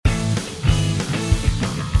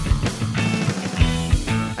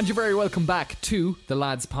you're very welcome back to the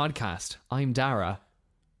Lads Podcast. I'm Dara.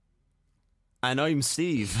 And I'm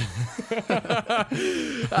Steve.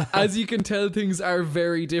 As you can tell, things are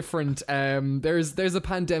very different. There's a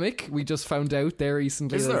pandemic. We just found out there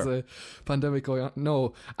recently. There's a pandemic going on.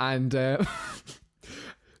 No. And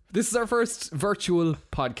this is our first virtual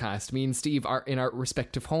podcast. Me and Steve are in our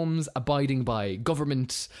respective homes, abiding by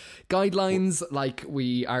government guidelines, like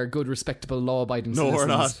we are good, respectable, law-abiding citizens. No, we're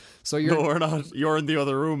not. No, we're not. You're in the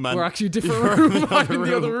other room, man. We're actually different room. I'm in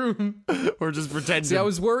the other room. We're just pretending. See, I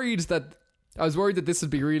was worried that this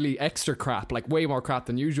would be really extra crap, like way more crap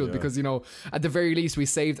than usual, because, you know, at the very least we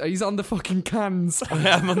saved... He's on the fucking cans. I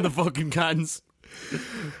am on the fucking cans.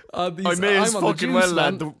 I may as fucking well,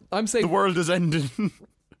 lad. The world is ending.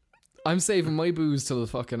 I'm saving my booze till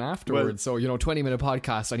fucking afterwards. So, you know, 20-minute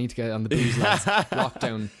podcast, I need to get on the booze, lads.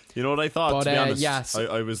 Lockdown. You know what I thought, to be honest? Yes.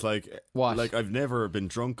 I was like... What? Like, I've never been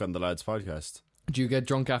drunk on the Lads podcast. Do you get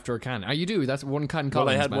drunk after a can? You do. That's one can. Well,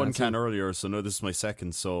 I had one can earlier, so no, this is my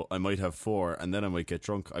second, so I might have 4, and then I might get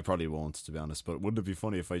drunk. I probably won't, to be honest, but wouldn't it be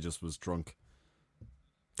funny if I just was drunk?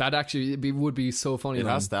 That actually would be so funny. It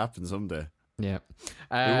has to happen someday. Yeah.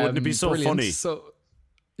 Wouldn't it be so funny? So,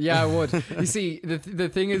 yeah, it would. You see, the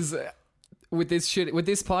thing is... With this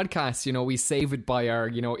podcast, you know, we save it by our,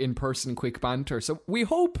 you know, in-person quick banter. So we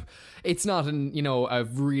hope it's not a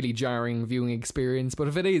really jarring viewing experience. But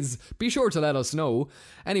if it is, be sure to let us know.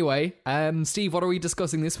 Anyway, Steve, what are we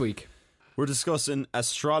discussing this week? We're discussing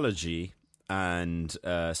astrology and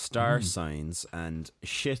star signs and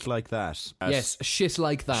shit like that. Yes, shit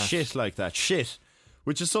like that. Shit like that. Shit.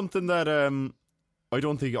 Which is something that I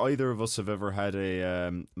don't think either of us have ever had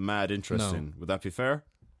a mad interest in. Would that be fair?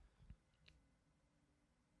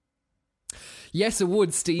 Yes, it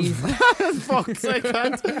would, Steve. Fuck's sake,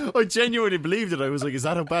 I genuinely believed it. I was like, is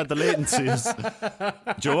that how bad the latency is?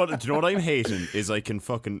 Do you know what I'm hating? Is I can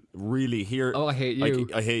fucking really hear... Oh, I hate you.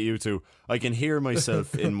 I hate you too. I can hear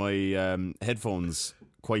myself in my headphones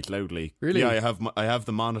quite loudly. Really? Yeah, I have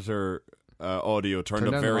the monitor audio turned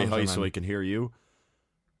up very high so I can hear you.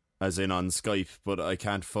 As in on Skype, but I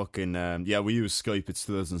can't fucking... we use Skype, it's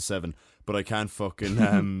 2007, but I can't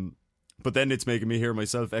fucking... but then it's making me hear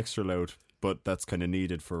myself extra loud. But that's kind of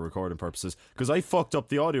needed for recording purposes. Because I fucked up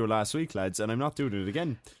the audio last week, lads, and I'm not doing it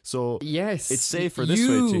again. So yes, it's safer this way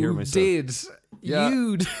to hear myself.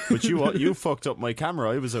 You did. But you fucked up my camera.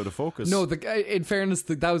 I was out of focus. No, in fairness,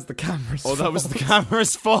 that was the camera's fault. Oh, that was the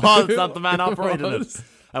camera's fault, not the man operating it.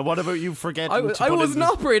 And what about you forgetting I wasn't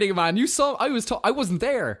operating, man. You saw... I wasn't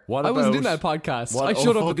there. I wasn't in that podcast. I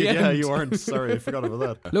showed up at the end. Yeah, you weren't. Sorry, I forgot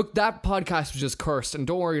about that. Look, that podcast was just cursed. And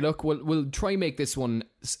don't worry, look, we'll try and make this one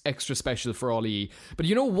extra special for all of you. But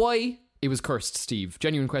you know why it was cursed, Steve?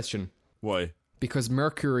 Genuine question. Why? Because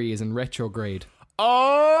Mercury is in retrograde.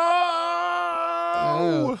 Oh!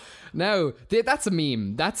 Now, that's a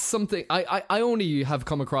meme. That's something... I only have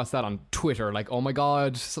come across that on Twitter. Like, oh my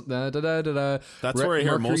god. That's where I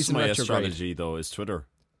hear most of my astrology, though, is Twitter.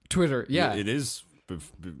 Twitter, yeah. It is,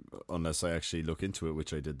 unless I actually look into it,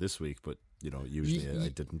 which I did this week, but, you know, usually I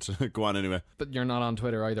didn't. Go on anyway. But you're not on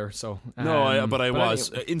Twitter either, so... No, but I was.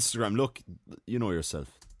 Anyway. Instagram, look, you know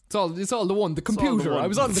yourself. It's all the one. The computer. I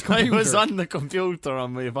was on the computer. I was on the computer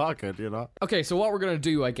on my pocket, you know. Okay, so what we're going to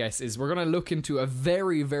do, I guess, is we're going to look into a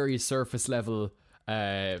very, very surface level,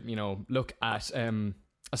 look at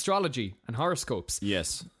astrology and horoscopes.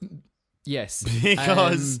 Yes. Yes.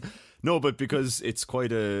 Because... because it's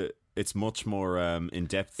it's much more in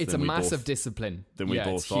depth. It's a massive discipline. Than we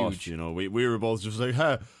both thought, huge. You know. We were both just like,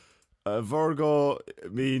 Virgo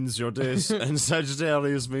means you're this, and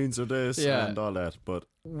Sagittarius means you're this, and all that. But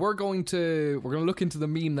we're going to look into the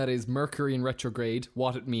meme that is Mercury in retrograde,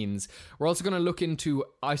 what it means. We're also going to look into,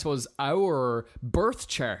 I suppose, our birth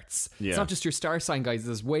charts. Yeah. It's not just your star sign, guys.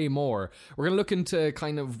 There's way more. We're going to look into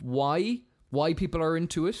kind of why people are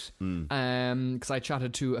into it. Because I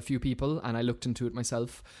chatted to a few people and I looked into it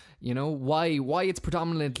myself. You know, why it's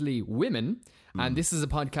predominantly women. And this is a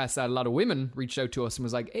podcast that a lot of women reached out to us and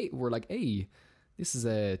was like, hey, this is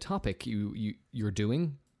a topic you're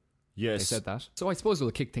doing. Yes. They said that. So I suppose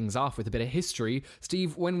we'll kick things off with a bit of history.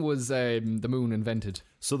 Steve, when was the moon invented?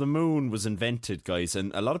 So the moon was invented, guys, and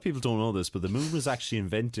a lot of people don't know this, but the moon was actually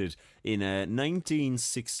invented in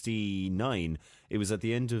 1969. It was at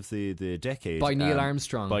the end of the decade. By Neil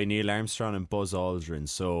Armstrong. By Neil Armstrong and Buzz Aldrin.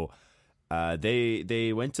 So...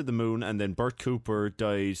 they went to the moon, and then Bert Cooper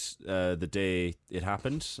died the day it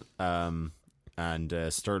happened, and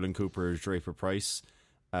Sterling Cooper, Draper Price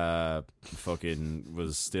fucking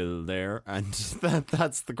was still there, and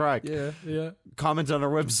that's the crack. Yeah. Comment on our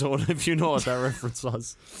website if you know what that reference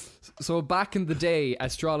was. So back in the day,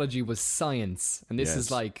 astrology was science, and this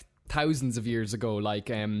is like thousands of years ago. Like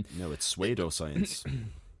no, it's pseudoscience.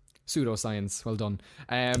 Pseudoscience. Well done.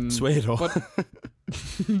 Pseudo.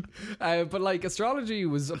 But like astrology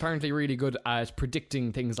was apparently really good at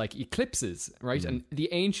predicting things like eclipses, right? And the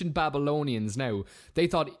ancient Babylonians now, they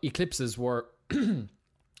thought eclipses were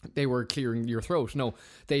they were clearing your throat. No,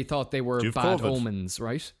 they thought they were bad COVID? Omens,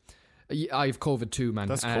 right? I have COVID too, man.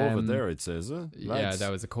 That's COVID there, it says, huh? Yeah,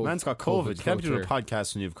 that was a COVID. Man's got COVID. You can't be doing a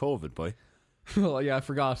podcast when you have COVID, boy. Oh yeah, I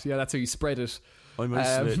forgot. Yeah, that's how you spread it. I'm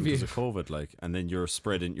isolated because of COVID, like, and then you're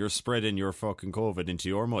spreading your fucking COVID into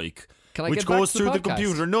your mic, which goes through the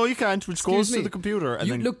computer. No, you can't. Which goes through the computer.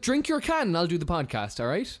 And then look, drink your can, and I'll do the podcast. All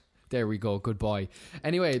right. There we go. Good boy.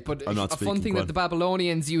 Anyway, but a fun thing that the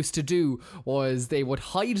Babylonians used to do was they would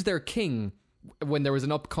hide their king when there was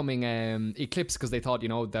an upcoming eclipse, because they thought,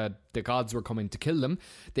 that the gods were coming to kill them.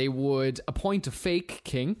 They would appoint a fake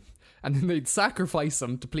king, and then they'd sacrifice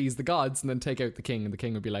him to please the gods, and then take out the king, and the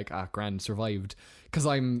king would be like, grand, survived, because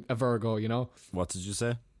I'm a Virgo, What did you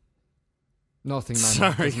say? Nothing,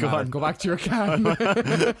 man. Sorry, go on. Go back to your can.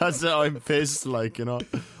 That's it. I'm pissed, like,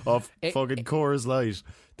 off fucking Coors Light.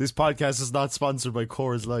 This podcast is not sponsored by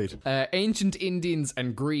Coors Light. Ancient Indians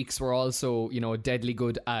and Greeks were also, deadly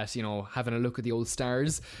good at, having a look at the old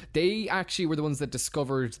stars. They actually were the ones that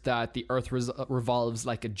discovered that the Earth revolves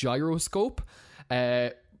like a gyroscope.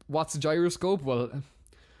 What's a gyroscope? Well,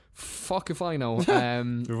 fuck if I know.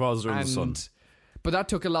 It revolves around the sun. But that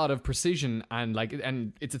took a lot of precision, and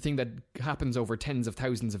it's a thing that happens over tens of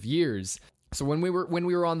thousands of years. So when we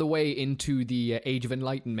were on the way into the Age of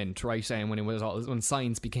Enlightenment, right, and when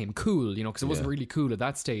science became cool, because it wasn't really cool at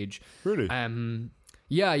that stage. Really?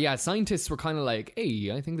 Yeah. Scientists were kind of like,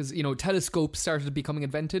 hey, I think this, telescopes started becoming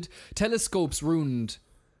invented. Telescopes ruined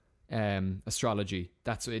astrology.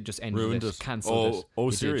 That's it. Just ended it, cancelled it. Oh,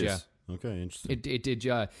 it serious? Did, yeah. Okay, interesting. It did,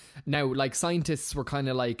 yeah. Now, like, scientists were kind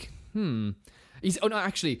of like,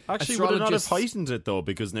 actually, would it not have heightened it though?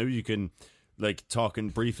 Because now you can, like, talking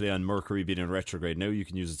briefly on Mercury being in retrograde, now you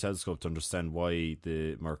can use a telescope to understand why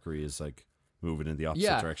the Mercury is like moving in the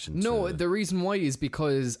opposite direction. No, the reason why is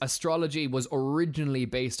because astrology was originally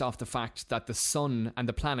based off the fact that the sun and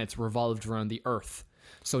the planets revolved around the Earth.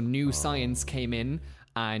 So new science came in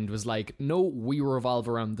and was like, no, we revolve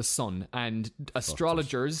around the sun. And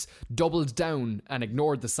astrologers doubled down and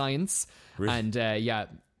ignored the science. Really? And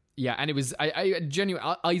yeah, and it was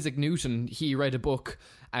Isaac Newton. He read a book,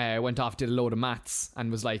 went off, did a load of maths,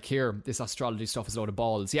 and was like, "Here, this astrology stuff is a load of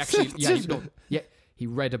balls." He actually, he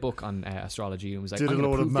read a book on astrology and was like, did "I'm a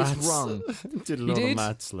going load to of prove maths. this wrong." Did a load of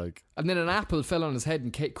maths, like. And then an apple fell on his head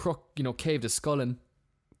and caved his skull in.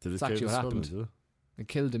 Did it That's actually what happened. It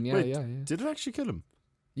killed him. Yeah. Did it actually kill him?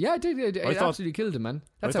 Yeah, it did. It absolutely killed him, man.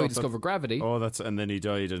 That's how he discovered gravity. Oh, and then he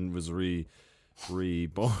died and was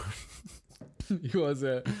reborn. He was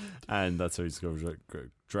and that's how he discovered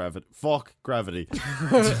gravity.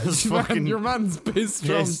 Your man's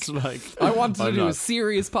pissed. Like, I wanted to do a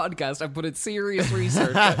serious podcast. I put in serious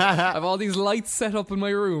research. I have all these lights set up in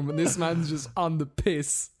my room, and this man's just on the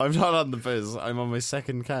piss. I'm not on the piss. I'm on my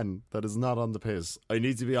second can. That is not on the piss. I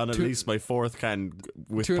need to be on at least my fourth can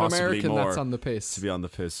with to possibly an American more that's on the piss. To be on the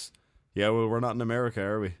piss. Yeah, well, we're not in America,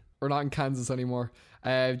 are we? We're not in Kansas anymore.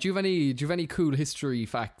 Do you have any cool history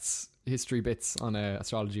bits on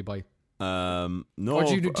astrology, boy? No. Or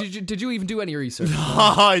did you even do any research? No,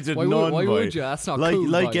 I did none. Why would you? That's not cool.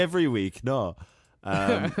 Like every week, no.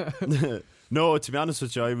 No, to be honest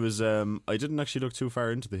with you, I didn't actually look too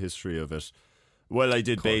far into the history of it. Well, I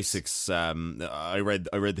did basics. I read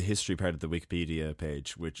the history part of the Wikipedia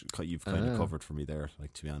page, which you've kind of covered for me there.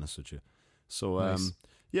 Like, to be honest with you, so nice.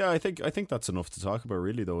 Yeah, I think that's enough to talk about,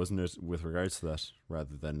 really, though, isn't it? With regards to that,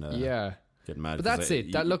 rather than getting mad. But that's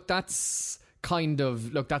it. That's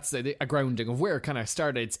that's a grounding of where it kind of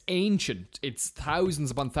started. It's ancient. It's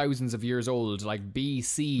thousands upon thousands of years old, like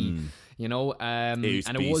BC. And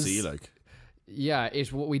BC, it was like. Yeah,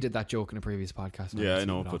 we did that joke in a previous podcast. Yeah, I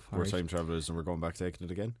know, but we're time travelers and we're going back taking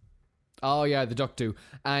it again. Oh yeah, the Duck Do,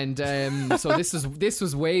 and so this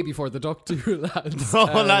was way before the Duck Do, lads.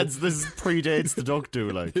 Lads, this predates the Duck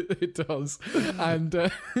Do, like. It does,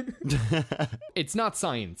 and it's not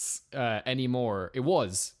science anymore. It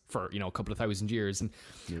was for a couple of thousand years, and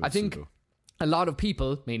I think a lot of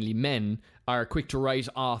people, mainly men, are quick to write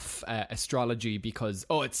off astrology because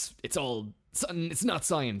it's not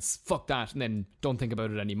science. Fuck that, and then don't think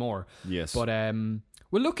about it anymore. Yes, but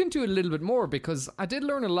We'll look into it a little bit more because I did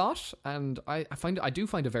learn a lot, and I do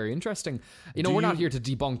find it very interesting. We're not here to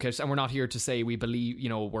debunk it, and we're not here to say we believe.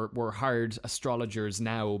 We're hard astrologers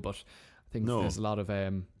now, but I think there's a lot of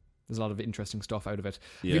interesting stuff out of it.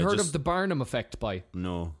 Yeah, have you heard of the Barnum effect?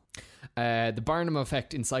 No. The Barnum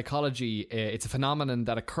effect in psychology, it's a phenomenon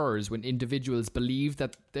that occurs when individuals believe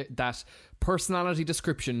that personality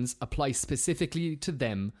descriptions apply specifically to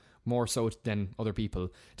them more so than other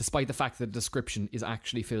people, despite the fact that the description is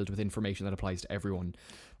actually filled with information that applies to everyone.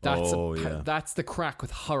 That's the crack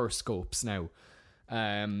with horoscopes now.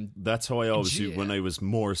 That's how I always do when I was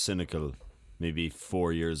more cynical. Maybe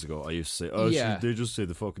 4 years ago, I used to say, they just say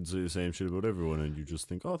the same shit about everyone, and you just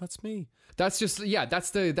think, that's me. That's just,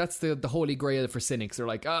 that's the holy grail for cynics. They're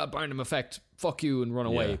like, Barnum effect, fuck you, and run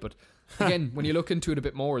away. But again, when you look into it a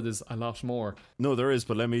bit more, there's a lot more. No, there is,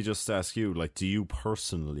 but let me just ask you, like, do you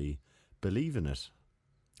personally believe in it?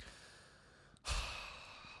 Do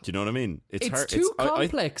you know what I mean? It's too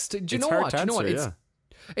complex. Do you know what?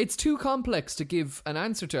 It's too complex to give an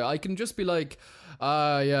answer to. I can just be like,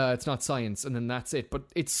 it's not science, and then that's it. But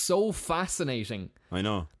it's so fascinating. I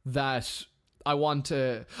know that I want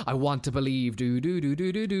to believe.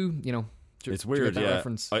 It's weird. Yeah,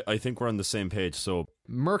 reference. I think we're on the same page. So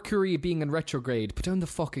Mercury being in retrograde, put down the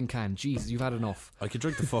fucking can. Jesus, you've had enough. I could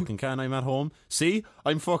drink the fucking can. I'm at home. See,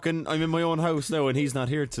 I'm in my own house now, and he's not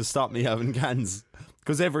here to stop me having cans.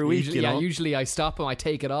 Because every week, usually I stop him, I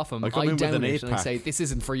take it off him, I down it, and I say, "This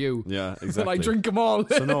isn't for you." Yeah, exactly. And I drink them all.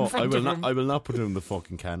 So no, I will not put it in the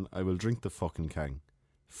fucking can. I will drink the fucking can.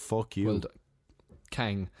 Fuck you,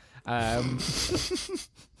 Kang. I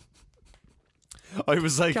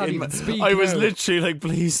was like, I was literally like,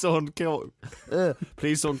 please don't kill,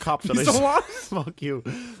 please don't cop that. What? Fuck you.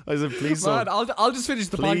 I said, please don't. I'll just finish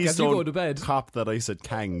the podcast. You go to bed. Cop that I said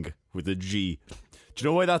Kang with a G. Do you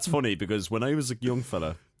know why that's funny? Because when I was a young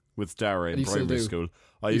fella with Dara in primary school,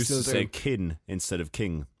 I used to say kin instead of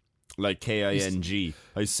king. Like King. I used to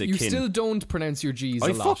say kin. You still don't pronounce your G's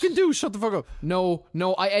a lot. I fucking do. Shut the fuck up. No,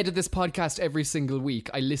 I edit this podcast every single week.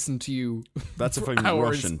 I listen to you. That's if I'm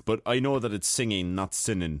Russian. But I know that it's singing, not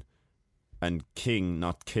sinning. And king,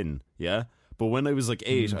 not kin. Yeah? But when I was like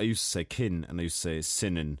 8, I used to say kin and I used to say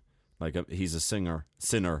sinning. Like he's a sinner,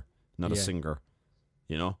 not a singer.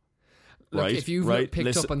 You know? Look, if you've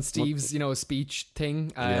picked up on Steve's, speech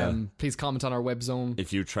thing, please comment on our web zone.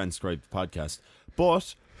 If you transcribe the podcast.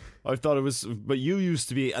 But I thought it was, but you used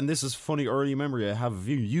to be, and this is funny early memory I have of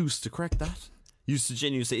you, used to correct that. Used to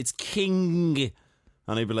genuinely say, it's king.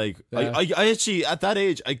 And I'd be like, I actually, at that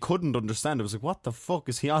age, I couldn't understand. I was like, what the fuck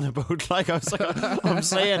is he on about? Like, I was like, I'm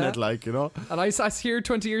saying it, like, And I here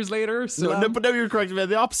 20 years later. So no, but now you're correcting me on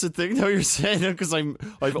the opposite thing. Now you're saying it because you're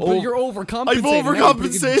overcompensating. I've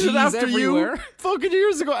overcompensated after everywhere. You fucking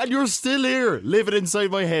years ago, and you're still here, living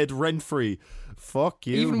inside my head, rent free. Fuck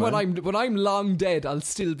you. Even when I'm long dead, I'll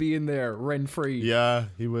still be in there, rent free. Yeah,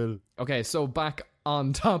 he will. Okay, so back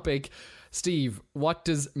on topic. Steve, what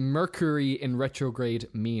does Mercury in retrograde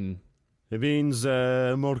mean? It means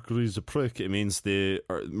Mercury's a prick. It means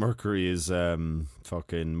Mercury is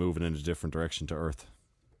fucking moving in a different direction to Earth.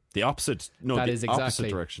 The opposite. No, opposite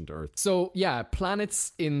direction to Earth. So, yeah,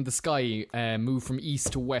 planets in the sky move from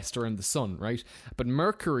east to west around the sun, right? But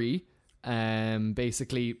Mercury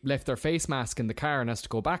basically left their face mask in the car and has to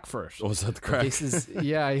go back for it. Oh, is that the crack? This is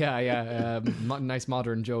nice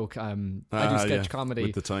modern joke. I do sketch comedy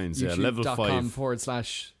with the Times. Yeah, level 5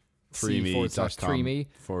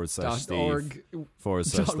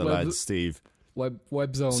 /3me/Steve/the lad Steve.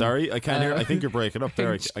 Web zone. Sorry, I can't hear. I think you're breaking up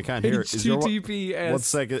there. I can't hear. Is your 1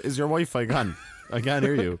 second? Is your Wi-Fi gone? I can't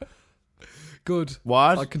hear you. Good.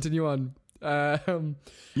 What? I'll continue on.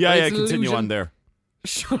 Continue on there.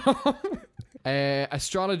 Shut up.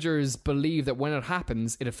 Astrologers believe that when it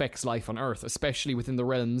happens, it affects life on Earth, especially within the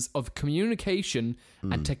realms of communication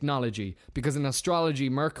and technology. Because in astrology,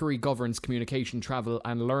 Mercury governs communication, travel,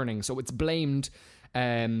 and learning. So it's blamed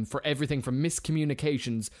for everything from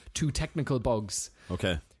miscommunications to technical bugs.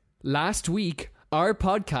 Okay. Last week, our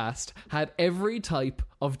podcast had every type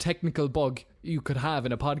of technical bug you could have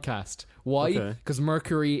in a podcast. Why? Because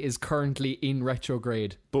Mercury is currently in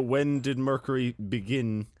retrograde. But when did Mercury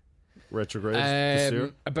begin retrograde this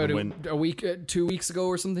year? About a week, 2 weeks ago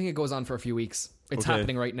or something. It goes on for a few weeks. It's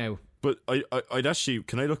happening right now. But I'd actually,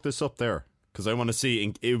 can I look this up there? Because I want to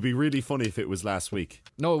see. It would be really funny if it was last week.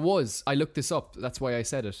 No, it was. I looked this up. That's why I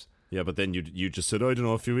said it. Yeah, but then you just said, I don't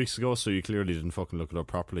know, a few weeks ago, so you clearly didn't fucking look it up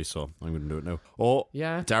properly, so I'm going to do it now. Oh,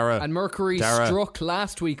 yeah. Dara. And Mercury struck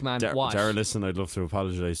last week, man. What? Dara, listen, I'd love to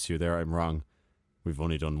apologise to you there. I'm wrong. We've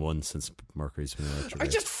only done one since Mercury's been in retrograde. I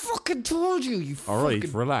just fucking fucking told you. All right,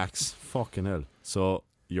 relax. Fucking hell. So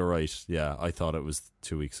you're right. Yeah, I thought it was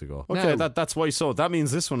 2 weeks ago. Okay, that's why. So that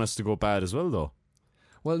means this one has to go bad as well, though.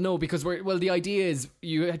 Well, no, because the idea is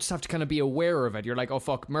you just have to kind of be aware of it. You're like, oh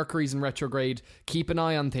fuck, Mercury's in retrograde. Keep an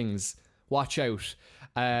eye on things. Watch out.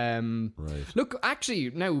 Right. Look,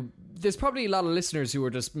 actually, now there's probably a lot of listeners who are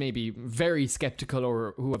just maybe very skeptical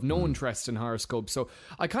or who have no interest in horoscopes. So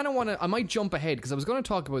I kind of I might jump ahead because I was going to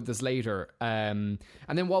talk about this later. And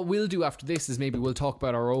then what we'll do after this is maybe we'll talk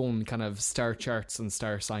about our own kind of star charts and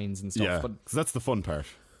star signs and stuff. Yeah, but because that's the fun part.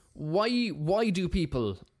 Why do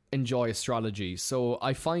people enjoy astrology? So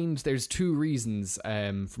I find there's two reasons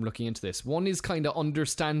from looking into this. One is kind of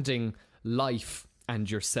understanding life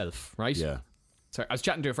and yourself, right? Yeah. Sorry, I was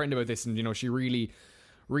chatting to a friend about this, and she really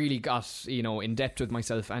got in depth with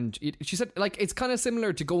myself, and she said like it's kind of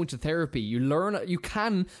similar to going to therapy. You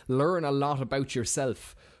can learn a lot about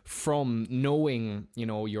yourself from knowing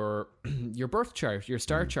your birth chart, your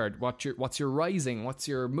star chart, what's your rising, what's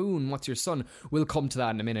your moon, what's your sun. We'll come to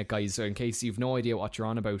that in a minute, guys, so in case you've no idea what you're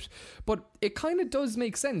on about. But it kind of does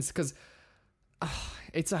make sense because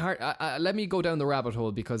it's a hard. Let me go down the rabbit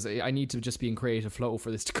hole because I need to just be in creative flow for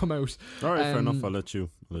this to come out. All right, fair enough. I'll let you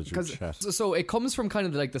chat. So it comes from kind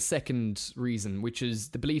of like the second reason, which is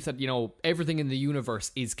the belief that everything in the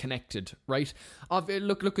universe is connected. Right?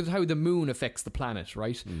 Look at how the moon affects the planet.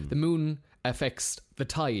 Right? The moon affects the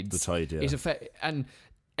tides. The tide,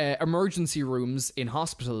 yeah. Emergency rooms in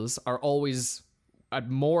hospitals are always at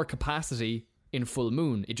more capacity in full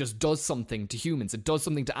moon. It just does something to humans. It does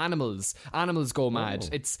something to animals. Animals go mad.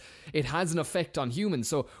 It has an effect on humans.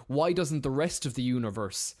 So why doesn't the rest of the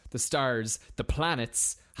universe, the stars, the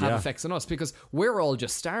planets, have effects on us? Because we're all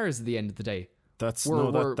just stars at the end of the day. That's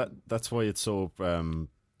why it's so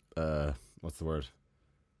what's the word?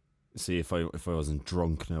 See, if I wasn't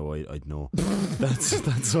drunk now, I'd know. That's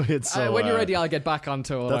why it's so. When you're ready, I'll get back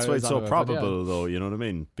onto. That's why it's so probable, though. You know what I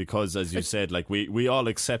mean? Because as you said, like we all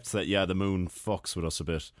accept that. Yeah, the moon fucks with us a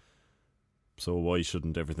bit. So why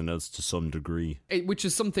shouldn't everything else to some degree? Which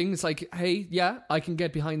is something. It's like, hey, yeah, I can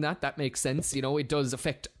get behind that. That makes sense. It does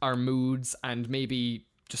affect our moods and maybe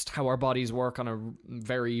just how our bodies work on a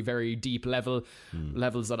very, very deep level,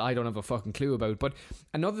 levels that I don't have a fucking clue about. But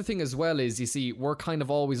another thing as well is, you see, we're kind of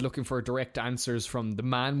always looking for direct answers from the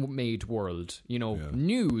man-made world,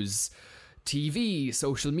 news, TV,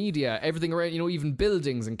 social media, everything around, even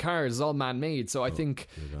buildings and cars is all man-made. So I think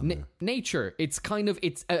nature, it's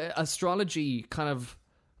astrology kind of,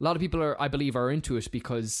 a lot of people I believe are into it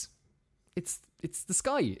because it's the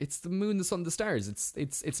sky, it's the moon, the sun, the stars.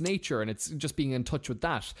 It's nature, and it's just being in touch with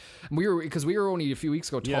that. And we were only a few weeks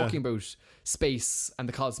ago talking about space and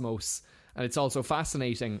the cosmos, and it's also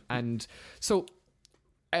fascinating. And so,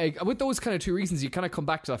 with those kind of two reasons, you kind of come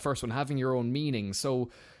back to that first one, having your own meaning. So,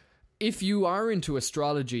 if you are into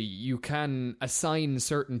astrology, you can assign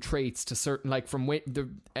certain traits to certain, like from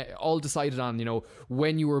all decided on,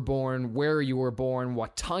 when you were born, where you were born,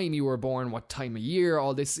 what time you were born, what time of year,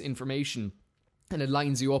 all this information. And it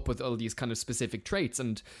lines you up with all these kind of specific traits.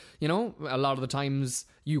 And, a lot of the times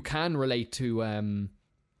you can relate to,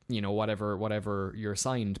 whatever you're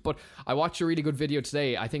assigned. But I watched a really good video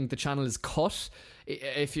today. I think the channel is Cut,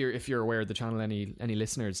 if you're aware of the channel, any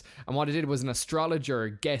listeners. And what it did was an astrologer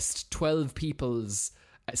guessed 12 people's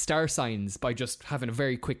star signs by just having a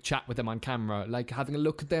very quick chat with them on camera, like having a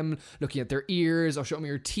look at them, looking at their ears, or show me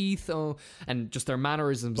your teeth, and just their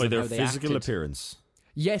mannerisms, by and their how they physical acted. Appearance.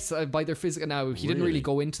 Yes, by their physical. Now, he didn't really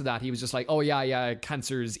go into that. He was just like, oh yeah,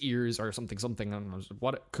 Cancer's ears or something. And I was like,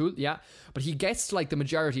 what? Cool, yeah. But he guessed like the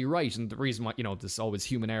majority right. And the reason why, there's always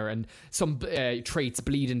human error, and some traits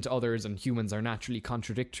bleed into others, and humans are naturally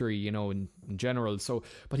contradictory, in general. So,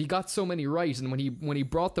 but he got so many right. And when he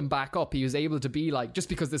brought them back up, he was able to be like, just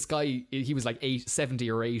because this guy, he was like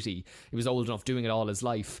 70 or 80, he was old enough doing it all his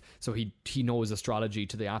life. So he knows astrology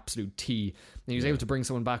to the absolute T. And he was able to bring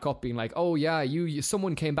someone back up being like, oh yeah,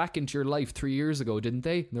 someone came back into your life 3 years ago, didn't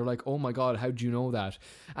they? And they're like, oh my God, how'd you know that?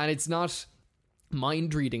 And it's not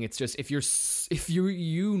mind reading. It's just, if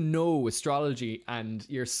you know astrology and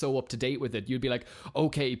you're so up to date with it, you'd be like,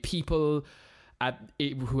 okay, people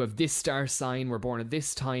who have this star sign were born at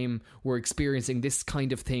this time, were experiencing this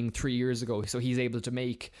kind of thing 3 years ago. So he's able to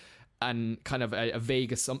make and kind of a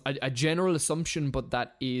vague a general assumption, but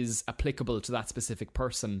that is applicable to that specific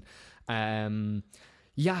person.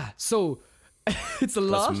 So it's a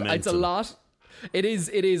lot. It's a lot. It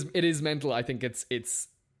is mental. I think it's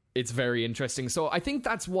very interesting. So I think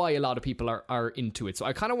that's why a lot of people are into it. So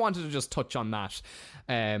I kind of wanted to just touch on that.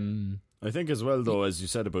 I think as well, though, as you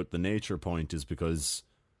said about the nature point, is because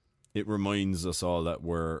it reminds us all that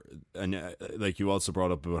we're, and like you also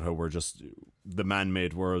brought up about how we're just the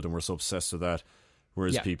man-made world and we're so obsessed with that,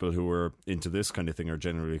 whereas people who are into this kind of thing are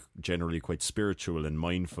generally quite spiritual and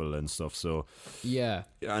mindful and stuff. So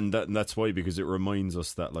and that's why, because it reminds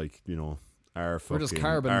us that, like, you know, we're just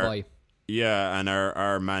carbon by. Yeah, and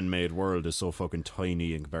our man-made world is so fucking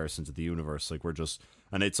tiny in comparison to the universe. Like, we're just,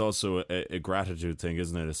 and it's also a gratitude thing,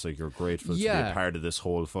 isn't it? It's like you're grateful to be a part of this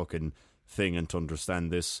whole fucking thing and to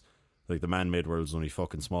understand this. Like, the man-made world is only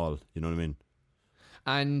fucking small. You know what I mean?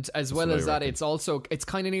 And as well as that, it's also, it's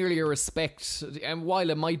kind of nearly a respect, and while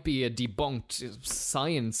it might be a debunked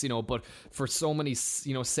science, you know, but for so many,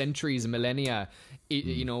 you know, centuries, millennia,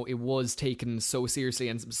 you know, it was taken so seriously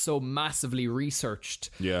and so massively researched.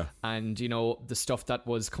 Yeah. And, you know, the stuff that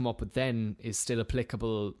was come up with then is still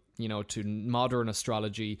applicable, you know, to modern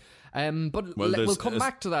astrology. But we'll come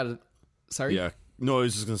back to that. Sorry? Yeah. No, I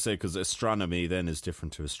was just going to say, because astronomy then is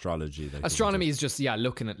different to astrology. Like, astronomy is just,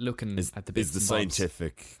 looking at the bits and bobs. Is the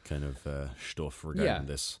scientific kind of stuff regarding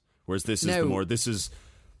this. Whereas this is the more, this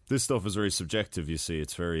stuff is very subjective, you see.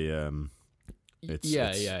 It's very,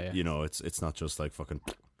 you know, it's not just like fucking,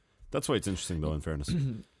 that's why it's interesting though, in fairness.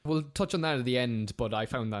 We'll touch on that at the end, but I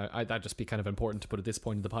found that that'd just be kind of important to put at this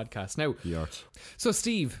point in the podcast. Now, so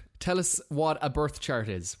Steve, tell us what a birth chart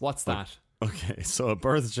is. What's that? Okay, so a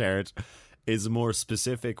birth chart is a more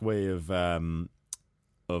specific way of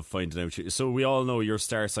finding out. So we all know your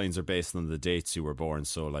star signs are based on the dates you were born.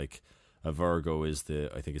 So like a Virgo is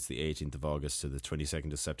I think it's the 18th of August to the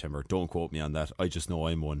 22nd of September. Don't quote me on that. I just know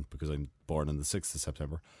I'm one because I'm born on the 6th of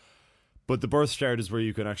September. But the birth chart is where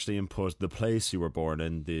you can actually input the place you were born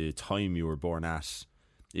in, the time you were born at,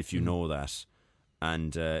 if you know that.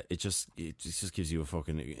 And it just gives you a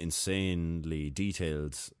fucking insanely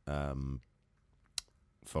detailed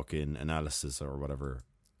fucking analysis or whatever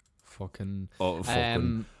of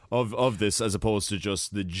this, as opposed to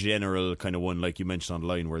just the general kind of one like you mentioned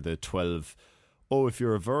online, where the 12, if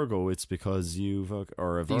you're a Virgo, it's because you've,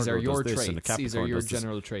 or a Virgo these are your does this, traits, and a Capricorn these are your does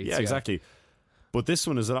general traits. Yeah, exactly. But this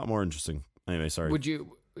one is a lot more interesting. Anyway, sorry. Would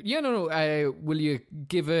you? Yeah, no. Will you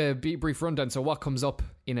give a brief rundown? So, what comes up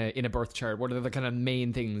in a birth chart? What are the kind of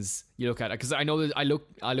main things you look at? Because I know that I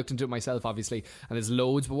looked into it myself, obviously, and there's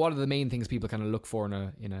loads. But what are the main things people kind of look for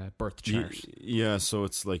in a birth chart? Yeah, so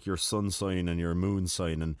it's like your sun sign and your moon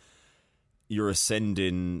sign and your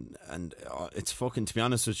ascending, and it's fucking. To be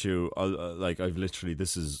honest with you, I've literally,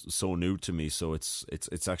 this is so new to me, so it's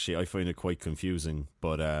actually, I find it quite confusing,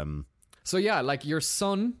 but So yeah, like your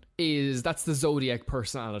sun that's the zodiac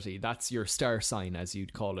personality. That's your star sign, as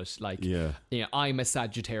you'd call it. Like, I'm a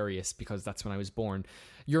Sagittarius because that's when I was born.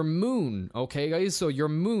 Your moon, okay, guys? So your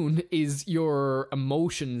moon is your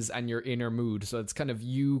emotions and your inner mood. So it's kind of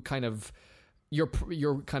your kind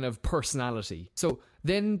of personality. So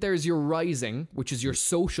then there's your rising, which is your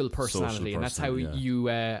social personality, and that's how you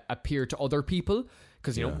appear to other people.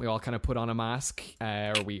 Because, you know, we all kind of put on a mask,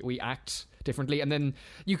 or we act differently. And then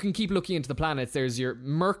you can keep looking into the planets. There's your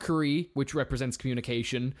Mercury, which represents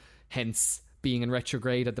communication, hence being in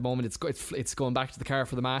retrograde at the moment. It's going back to the car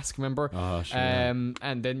for the mask, remember? Oh, sure. And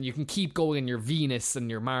then you can keep going in your Venus and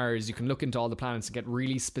your Mars. You can look into all the planets and get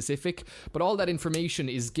really specific. But all that information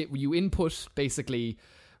is you input, basically,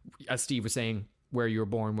 as Steve was saying, where you were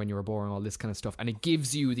born, when you were born, all this kind of stuff. And it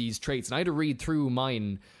gives you these traits. And I had to read through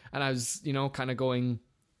mine, and I was, you know, kind of going,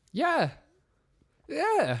 yeah.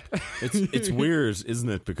 It's weird, isn't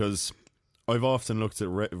it? Because I've often looked at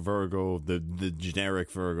Virgo, the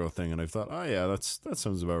generic Virgo thing, and I've thought, oh yeah, that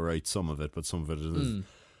sounds about right. Some of it, but some of it isn't.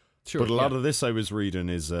 Sure, but a lot of this I was reading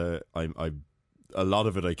is, a lot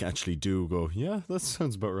of it I actually do go, yeah, that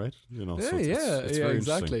sounds about right. You know, so it's very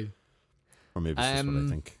exactly. Or maybe it's just what I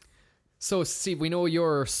think. So, Steve, we know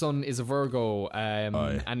your son is a Virgo,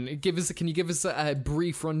 and can you give us a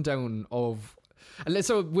brief rundown of?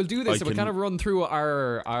 So we'll do this. We'll kind of run through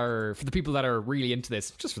our for the people that are really into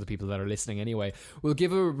this, just for the people that are listening anyway. We'll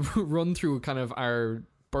give a run through kind of our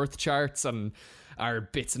birth charts and our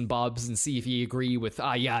bits and bobs, and see if you agree with.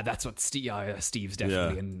 That's what Steve's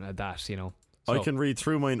definitely in that. You know. So. I can read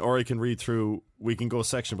through mine, or I can read through. We can go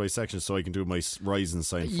section by section, so I can do my rising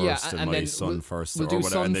sign first and my sun first. We'll do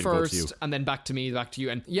whatever, sun and then first, go to you. and then back to me, back to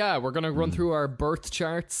you. And we're going to run through our birth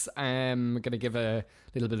charts. We're going to give a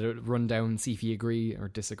little bit of rundown, see if you agree or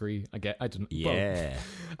disagree. I don't. Yeah.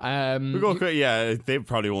 We go. They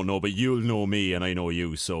probably won't know, but you'll know me, and I know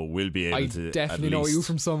you, so we'll be able to. I definitely know you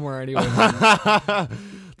from somewhere anyway.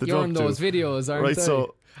 You're in those videos, aren't they?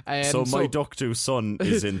 So my Ductu sun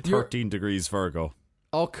is in 13 degrees Virgo.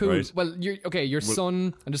 Oh, cool. Right. Well, your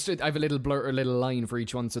sun, and just I have a little line for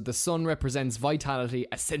each one. So the sun represents vitality,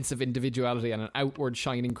 a sense of individuality, and an outward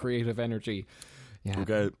shining creative energy. Yeah.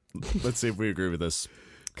 Okay, let's see if we agree with this.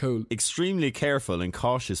 Cool. Extremely careful and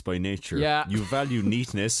cautious by nature. Yeah. You value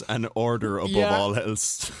neatness and order above all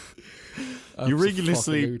else. You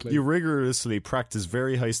rigorously practice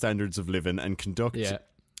very high standards of living and conduct. Yeah.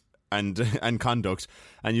 And conduct,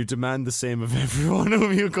 and you demand the same of everyone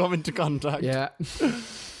whom you come into contact. Yeah.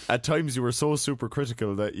 At times you were so super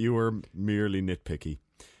critical that you were merely nitpicky.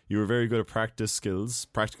 You were very good at practical skills,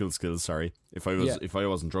 sorry. If I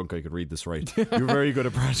wasn't drunk I could read this right. You were very good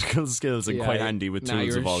at practical skills and quite handy with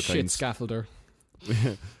tools of all kinds. Scaffolder.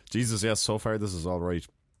 Jesus, yes, so far this is all right.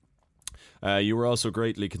 You were also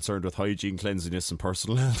greatly concerned with hygiene, cleanliness, and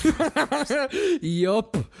personal health.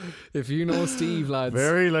 Yup. If you know Steve, lads.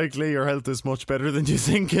 Very likely your health is much better than you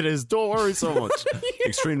think it is. Don't worry so much.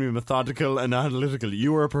 Extremely methodical and analytical.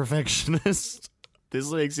 You are a perfectionist. This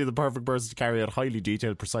makes you the perfect person to carry out highly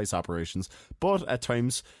detailed, precise operations. But at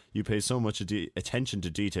times, you pay so much attention to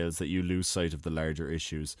details that you lose sight of the larger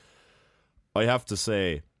issues. I have to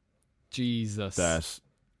say, Jesus, that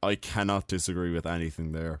I cannot disagree with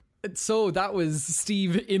anything there. So that was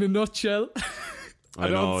Steve in a nutshell. I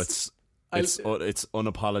know it's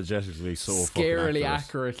unapologetically so scarily fucking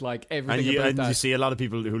accurate, like everything about that. And you see a lot of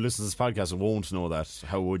people who listen to this podcast won't know that.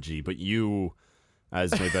 How would you? But you,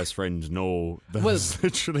 as my best friend, know that's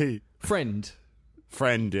literally friend,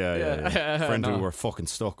 yeah. Friend who we're fucking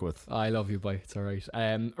stuck with. I love you, boy. It's all right.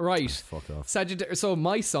 Right. Fuck off. So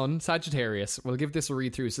my son, Sagittarius, we'll give this a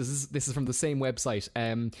read through. So this is from the same website.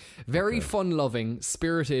 Very fun-loving,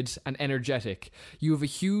 spirited, and energetic. You have a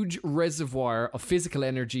huge reservoir of physical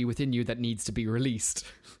energy within you that needs to be released.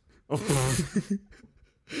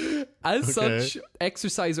 As such,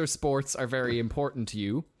 exercise or sports are very important to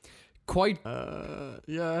you. Quite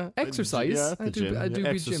exercise. I do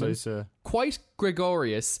exercise, gym. Quite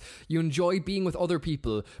gregarious. You enjoy being with other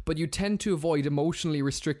people, but you tend to avoid emotionally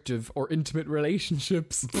restrictive or intimate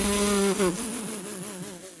relationships.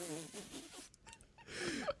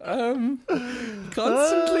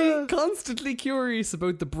 Constantly curious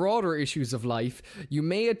about the broader issues of life, you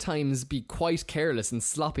may at times be quite careless and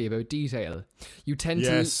sloppy about detail. You tend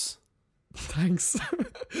to... Thanks.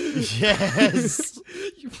 Yes.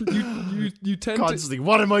 you tend constantly.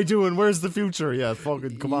 What am I doing? Where's the future? Yeah,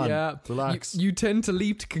 fucking come on. Relax. You tend to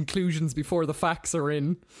leap to conclusions before the facts are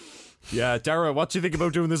in. Yeah, Dara, what do you think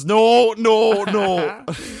about doing this? No.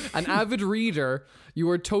 An avid reader, you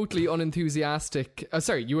are totally enthusiastic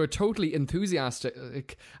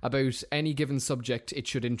about any given subject it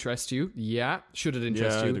should interest you. Yeah, should it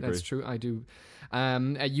interest you? That's true. I do.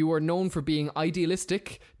 You are known for being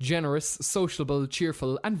idealistic, generous, sociable,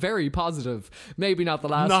 cheerful, and very positive. Maybe not the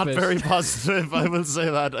last bit. Not very positive, I will say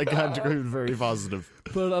that. I can't agree with very positive.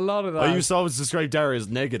 But a lot of that... I used to always describe Dara as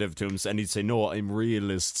negative to him, and he'd say, no, I'm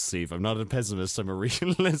realist, Steve. I'm not a pessimist, I'm a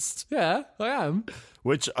realist. Yeah, I am.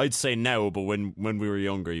 Which I'd say now, but when we were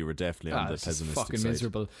younger, you were definitely on the pessimistic fucking side.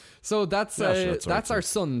 Miserable. So that's our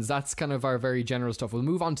suns. That's kind of our very general stuff. We'll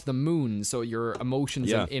move on to the moon. So your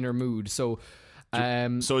emotions and inner mood. So...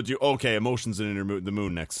 emotions and inner mood. The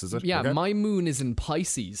moon next, is it? Yeah, okay. My moon is in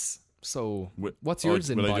Pisces. So what's yours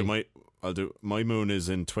in? My moon is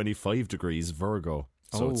in 25 degrees Virgo.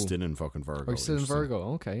 So it's still in fucking Virgo. Oh, still in Virgo.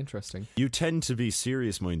 Okay, interesting. You tend to be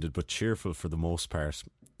serious-minded but cheerful for the most part.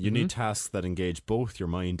 You need tasks that engage both your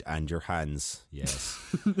mind and your hands. Yes.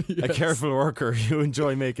 Yes. A careful worker. You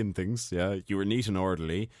enjoy making things. Yeah. You are neat and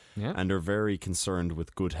orderly. Yeah. And are very concerned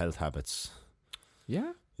with good health habits.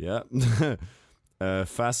 Yeah. Yeah.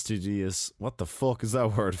 Fastidious. What the fuck is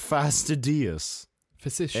that word? Fastidious.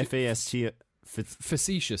 Facetious.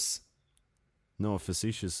 Facetious. No,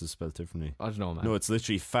 facetious is spelled differently. I don't know, man. No, it's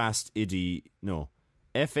literally fastidi. No.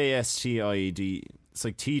 F-A-S-T-I-D. It's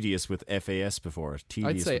like tedious with F-A-S before it.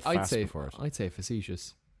 Tedious with fast before it. I'd say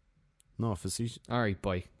facetious. No, facetious. Alright,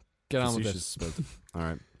 boy. Get on with it. Spelled.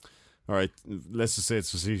 Alright, let's just say it's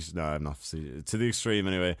facetious. No, I'm not facetious. To the extreme,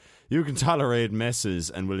 anyway. You can tolerate messes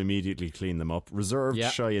and will immediately clean them up. Reserved,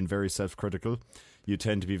 shy, and very self-critical. You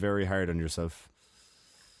tend to be very hard on yourself.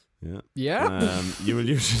 Yeah. You will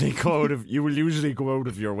usually go out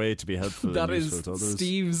of your way to be helpful. That and is to others.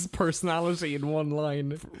 Steve's personality in one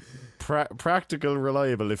line. Practical,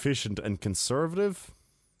 reliable, efficient, and conservative.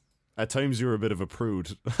 At times you were a bit of a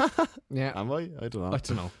prude. Yeah. Am I? I don't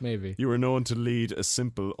know. Maybe. You were known to lead a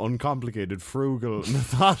simple, uncomplicated, frugal,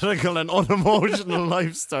 methodical and unemotional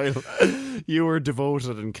lifestyle. You were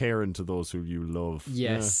devoted and caring to those who you love.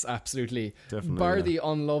 Yes, absolutely. Definitely. Bar the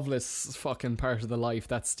unloveless fucking part of the life,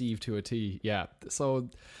 that's Steve to a T. Yeah. So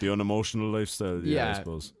the unemotional lifestyle, I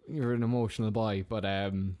suppose. You're an emotional boy, but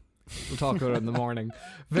we'll talk about it in the morning.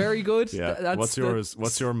 Very good. Yeah. What's yours?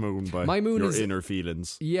 What's your moon by? My moon is inner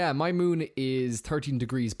feelings. Yeah, my moon is 13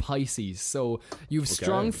 degrees Pisces. So you have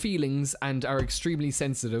strong feelings and are extremely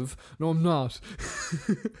sensitive. No, I'm not.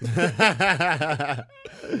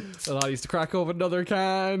 Well, I used to crack open another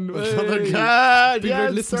can. Another can. Yeah,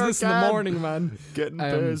 listen to this in the morning, man. Getting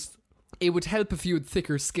pissed. It would help if you had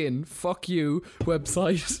thicker skin. Fuck you,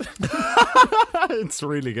 website. It's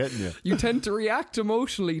really getting you. You tend to react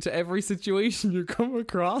emotionally to every situation you come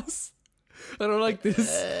across. I don't like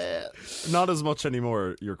this. Not as much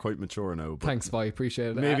anymore. You're quite mature now. But thanks, bye.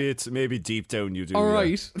 Appreciate it. Maybe deep down you do. All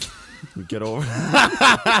right. Get over.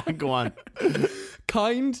 Go on.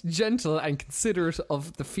 Kind, gentle, and considerate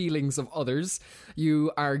of the feelings of others.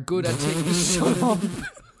 You are good at taking shut up.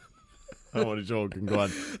 I'm only joking, go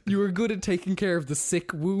on. You are good at taking care of the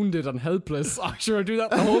sick, wounded and helpless. Oh, sure, I do that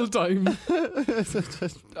the whole time.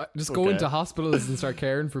 Just go into hospitals and start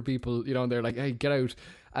caring for people, and they're like, hey, get out.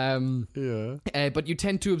 But you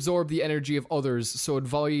tend to absorb the energy of others, so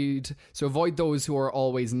avoid those who are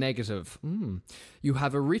always negative. You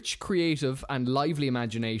have a rich, creative and lively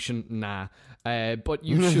imagination. But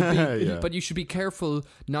you should be careful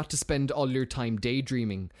not to spend all your time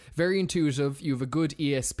daydreaming. Very intuitive. You have a good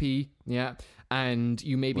ESP, and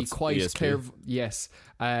you may be quite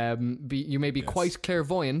you may be quite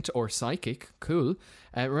clairvoyant or psychic. Cool.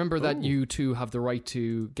 Remember that you too have the right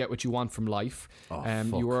to get what you want from life.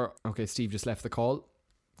 You were okay. Steve just left the call.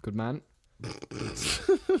 Good man.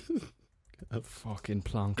 Fucking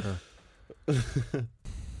plonker.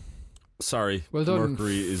 Sorry. Well done,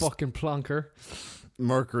 Mercury fucking plonker.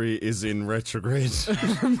 Mercury is in retrograde.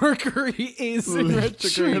 Mercury is in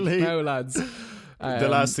retrograde now, lads. The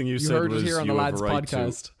last thing you said heard was it here on the lads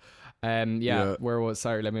podcast. Where was?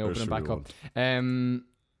 Sorry, let me open it back up.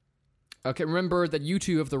 Okay, remember that you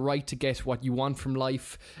two have the right to get what you want from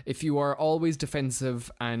life. If you are always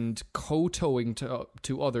defensive and kowtowing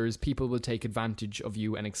to others, people will take advantage of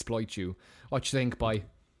you and exploit you. What you think, bye?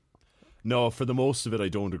 No, for the most of it, I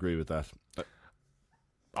don't agree with that.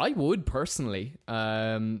 I would personally.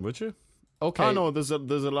 Would you? Okay. Oh no, there's a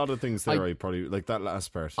lot of things there. I probably like that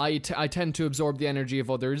last part. I tend to absorb the energy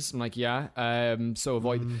of others. I'm like, so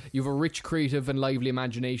avoid. You have a rich, creative, and lively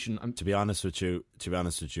imagination. To be honest with you,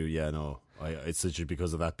 yeah, no. It's literally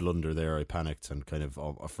because of that blunder there. I panicked and kind of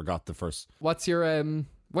I forgot the first. What's your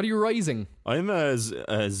What are you rising? I'm a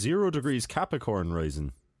 0 degrees Capricorn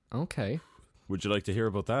rising. Okay. Would you like to hear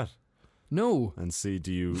about that? No. And see,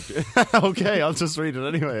 do you? Okay, I'll just read it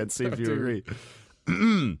anyway and see if you agree.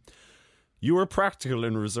 You are practical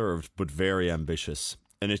and reserved, but very ambitious.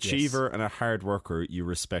 An achiever and a hard worker, you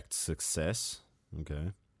respect success.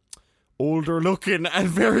 Okay. Older looking and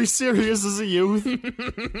very serious as a youth.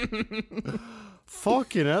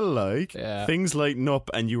 Fucking hell, like. Yeah. Things lighten up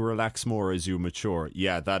and you relax more as you mature.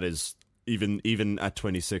 Yeah, that is, even at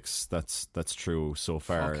 26, that's true so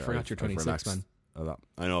far. Fuck, I forgot you're 26, man.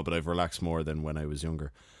 I know, but I've relaxed more than when I was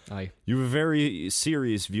younger. Aye. You have a very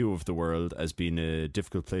serious view of the world as being a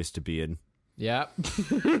difficult place to be in. Yeah.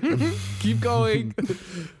 Keep going.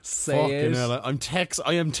 Say it. Hell,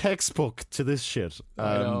 I am textbook to this shit.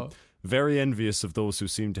 I know. Very envious of those who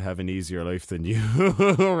seem to have an easier life than you.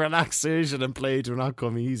 Relaxation and play do not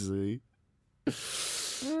come easily.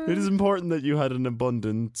 It is important that you had an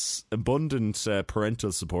abundant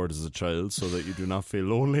parental support as a child so that you do not feel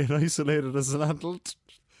lonely and isolated as an adult.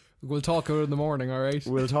 We'll talk about it in the morning, alright?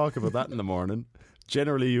 We'll talk about that in the morning.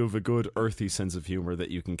 Generally, you have a good, earthy sense of humour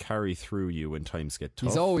that you can carry through you when times get tough.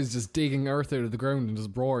 He's always just digging earth out of the ground and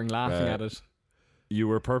just roaring, laughing at it. You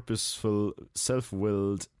were purposeful,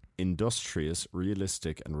 self-willed, industrious,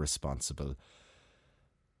 realistic and responsible.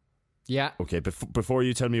 Yeah. Okay, before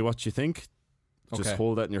you tell me what you think... Just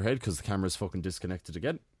hold that in your head because the camera's fucking disconnected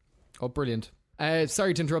again. Oh, brilliant.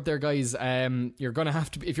 Sorry to interrupt there, guys. You're going to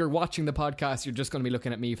have to... If you're watching the podcast, you're just going to be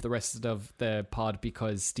looking at me for the rest of the pod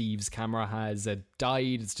because Steve's camera has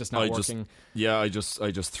died. It's just not working. I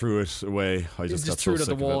just threw it away. I just threw it at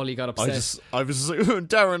the wall. He got upset. I was just like,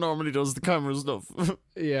 Darren normally does the camera stuff.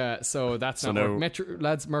 Yeah, so that's not working.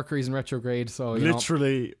 Lads, Mercury's in retrograde, so...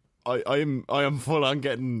 Literally... I am full on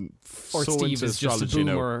getting or so Steve into is just a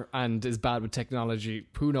boomer now. And is bad with technology.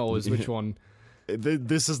 Who knows which one?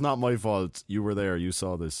 This is not my fault. You were there. You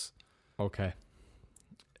saw this. Okay.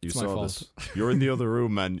 You it's my saw fault. this. You're in the other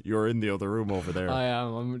room, man. You're in the other room over there. I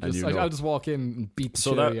am. I'll just walk in and beat the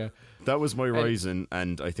shit out of you. That was my rising,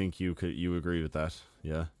 and I think you agree with that.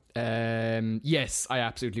 Yeah. Yes, I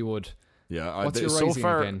absolutely would. Yeah. What's your rising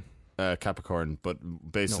again? Capricorn, but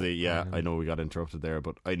basically, I know we got interrupted there,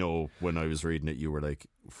 but I know when I was reading it, you were like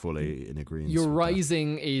fully in agreement. Your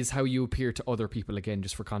rising is how you appear to other people, again,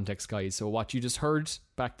 just for context, guys. So what you just heard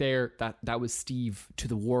back there, that was Steve to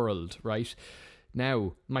the world, right?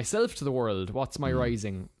 Now, myself to the world, what's my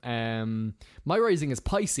rising? My rising is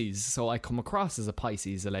Pisces, so I come across as a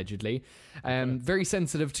Pisces, allegedly. Very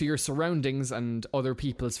sensitive to your surroundings, and other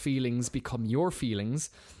people's feelings become your feelings.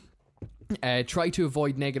 Try to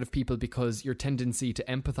avoid negative people because your tendency to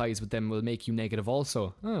empathize with them will make you negative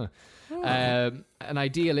also. An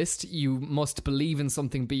idealist, you must believe in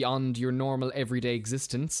something beyond your normal everyday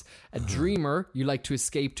existence. A dreamer, you like to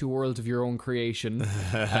escape to a world of your own creation.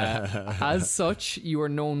 As such, you are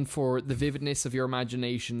known for the vividness of your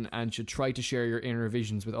imagination and should try to share your inner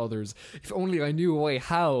visions with others. If only I knew a way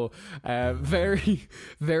how. Very,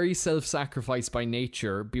 very self-sacrifice by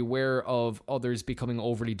nature. Beware of others becoming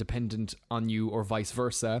overly dependent on you or vice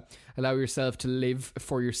versa. Allow yourself to live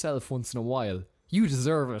for yourself once in a while. You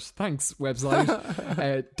deserve it. Thanks,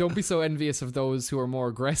 website. Don't be so envious of those who are more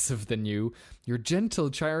aggressive than you. Your gentle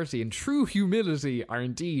charity and true humility are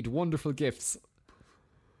indeed wonderful gifts.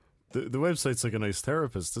 The website's like a nice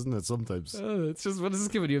therapist, isn't it, sometimes? It's just, when this is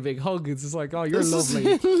giving you a big hug, it's just like, oh, you're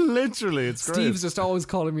lovely. Literally, it's great. Steve's just always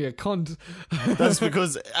calling me a cunt.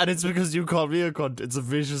 It's because you call me a cunt. It's a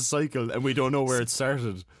vicious cycle, and we don't know where it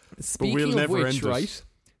started. Speaking but we'll of never which, end it. right?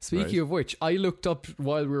 Speaking of which, I looked up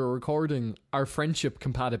while we were recording our friendship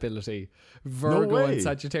compatibility. Virgo and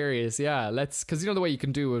Sagittarius, yeah. Because you know the way you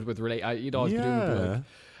can do it with you'd always be doing it with like.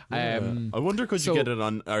 I wonder, could you get it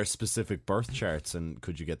on our specific birth charts, and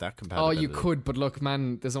could you get that compatibility? Oh, you could, but look,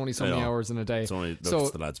 man, there's only so many hours in a day. It's only it's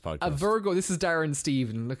the lads podcast. A Virgo, this is Darren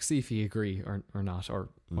Stephen. Let's see if he agree or not, or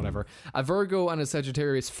whatever. A Virgo and a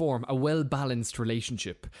Sagittarius form a well-balanced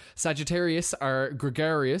relationship. Sagittarius are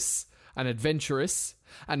gregarious and adventurous,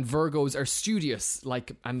 and Virgos are studious,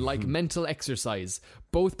 like mental exercise.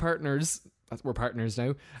 Both partners, we're partners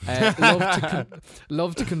now,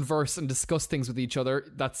 love to converse and discuss things with each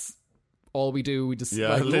other. That's all we do. We just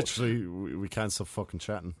literally we can't stop fucking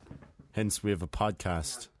chatting. Hence, we have a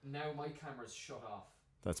podcast. Now my camera's shut off.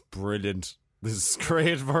 That's brilliant. This is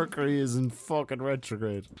great. Mercury is in fucking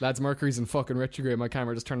retrograde. Lads, Mercury's in fucking retrograde. My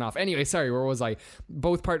camera just turned off. Anyway, sorry, where was I?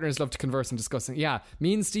 Both partners love to converse and discuss. Yeah,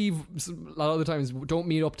 me and Steve, a lot of the times, don't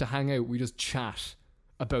meet up to hang out. We just chat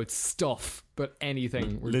about stuff, but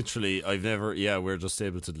anything. Literally, we're just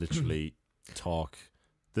able to literally talk.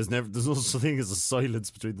 There's no such thing as a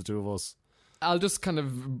silence between the two of us. I'll just kind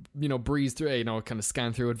of, breeze through it, kind of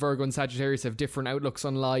scan through it. Virgo and Sagittarius have different outlooks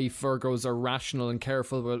on life. Virgos are rational and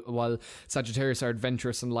careful, while Sagittarius are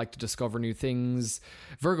adventurous and like to discover new things.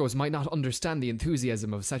 Virgos might not understand the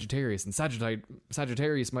enthusiasm of Sagittarius, and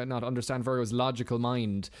Sagittarius might not understand Virgo's logical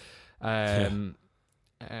mind.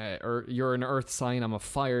 Or you're an earth sign, I'm a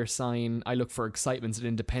fire sign. I look for excitement and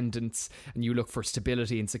independence, and you look for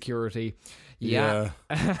stability and security. Yeah.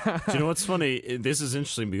 Do you know what's funny? This is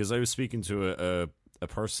interesting because I was speaking to a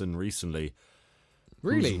person recently.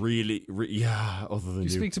 Really? Who's really, other than you.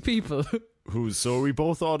 Speak to people. So are we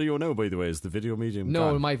both audio now, by the way? Is the video medium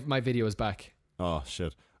No, gone? my video is back. Oh,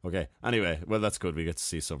 shit. Okay. Anyway, well, that's good. We get to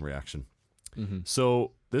see some reaction. Mm-hmm.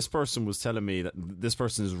 So this person was telling me that this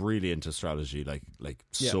person is really into astrology,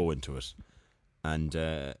 so into it, and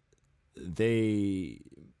they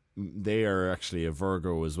are actually a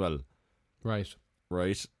Virgo as well,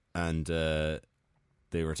 right, and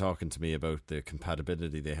they were talking to me about the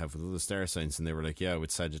compatibility they have with other star signs, and they were like, yeah,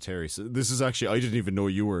 with Sagittarius. This is actually, I didn't even know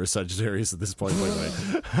you were a Sagittarius at this point, by the way.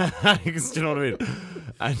 Do you know what I mean?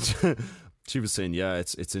 And she was saying, yeah,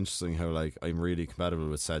 it's interesting how I'm really compatible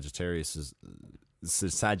with Sagittarius's,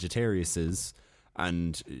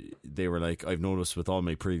 and they were like, I've noticed with all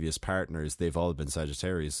my previous partners, they've all been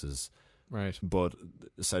Sagittarius's, right? But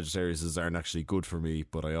Sagittarius's aren't actually good for me,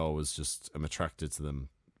 but I always just am attracted to them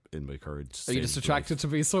in my current state. Are you just attracted to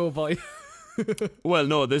be so by? Well,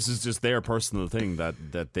 no, this is just their personal thing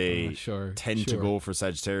that they tend to go for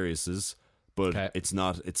Sagittarius's, but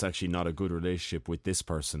it's actually not a good relationship with this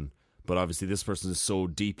person. But obviously this person is so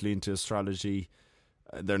deeply into astrology,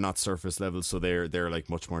 they're not surface level, so they're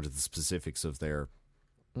much more to the specifics of their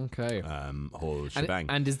whole shebang.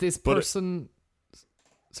 And is this person...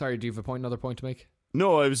 Sorry, do you have another point to make?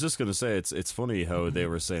 No, I was just going to say it's funny how they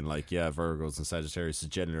were saying Virgos and Sagittarius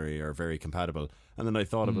generally are very compatible, and then I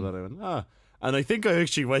thought about that. I went, And I think I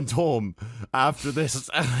actually went home after this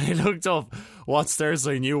and I looked up what star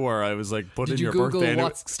sign you were. I was like, put in your Google birthday.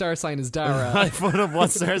 What star sign is Dara? I put up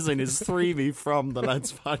what star sign is 3B from the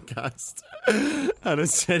Lads podcast. And it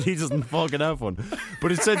said he doesn't fucking have one.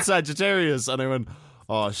 But it said Sagittarius. And I went,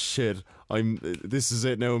 oh shit, this is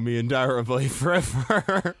it now, me and Dara, bye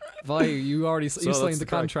forever. Vi, you signed the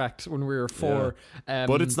contract when we were 4. Yeah.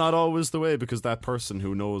 But it's not always the way, because that person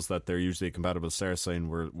who knows that they're usually a compatible star sign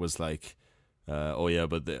was like, oh yeah,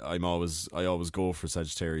 but I always go for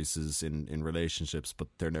Sagittariuses in relationships, but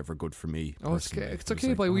they're never good for me. Oh, it's okay,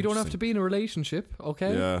 like, boy. We don't have to be in a relationship,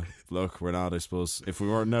 okay? Yeah, look, we're not. I suppose if we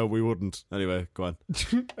weren't now, we wouldn't. Anyway, go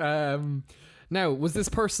on. Now, was this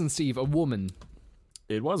person, Steve, a woman?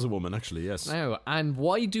 It was a woman, actually. Yes. Now, and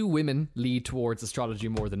why do women lead towards astrology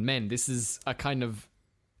more than men? This is a kind of.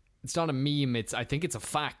 It's not a meme. I think it's a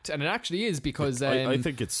fact, and it actually is, because I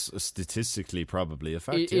think it's statistically probably a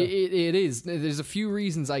fact. It is. There's a few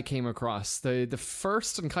reasons I came across. The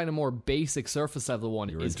first and kind of more basic surface level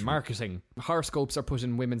one is marketing. Horoscopes are put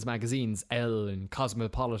in women's magazines, Elle and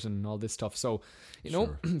Cosmopolitan, and all this stuff. So,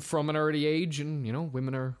 from an early age, and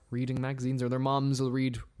women are reading magazines, or their moms will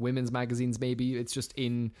read women's magazines. Maybe it's just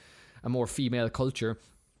in a more female culture.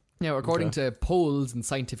 Now, according to polls and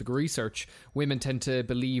scientific research, women tend to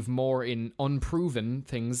believe more in unproven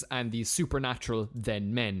things and the supernatural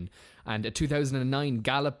than men. And a 2009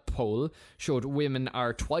 Gallup poll showed women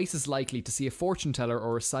are twice as likely to see a fortune teller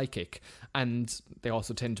or a psychic, and they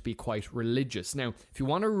also tend to be quite religious. Now, if you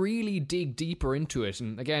want to really dig deeper into it,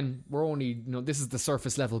 and again, we're only, this is the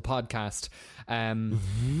surface level podcast.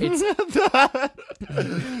 It's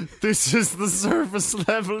This is the surface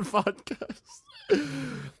level podcast.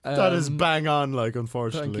 That is bang on, like,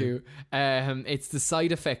 unfortunately. Thank you. It's the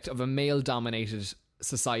side effect of a male-dominated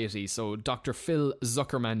society. So Dr. Phil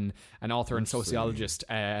Zuckerman, an author and sociologist,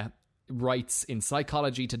 writes in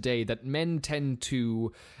Psychology Today that men tend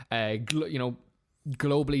to,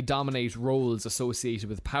 globally dominate roles associated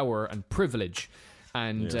with power and privilege.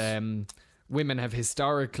 And women have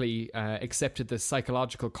historically accepted the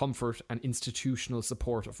psychological comfort and institutional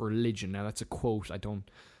support of religion. Now, that's a quote. I don't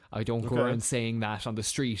go around saying that on the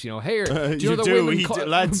street. Here, do you know the women?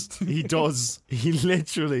 Lads, he does. He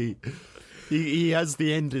literally, he has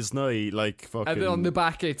the end is nigh, like fucking. And then on the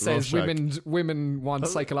back it says women want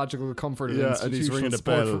psychological comfort and institutional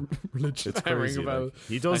support from religion. It's crazy. Like.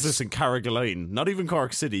 He does this in Carrigaline, not even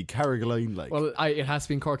Cork City, Carrigaline. Like, well, it has to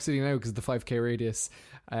be in Cork City now because of the 5k radius.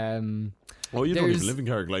 Oh, you don't even live in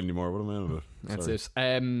Carrigaline anymore. What am I on about? That's it.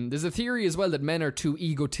 There's a theory as well that men are too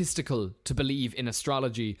egotistical to believe in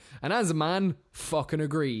astrology, and as a man, fucking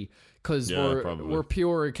agree, because we're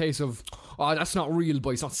pure a case of, oh, that's not real,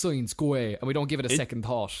 boy, it's not science, go away, and we don't give it a second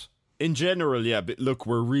thought. In general, yeah, but look,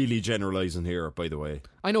 we're really generalising here, by the way.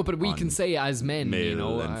 I know, but we can say as men,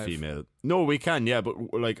 male and female. No, we can, yeah, but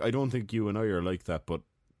like, I don't think you and I are like that, but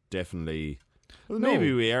definitely,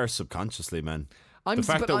 maybe we are subconsciously, man.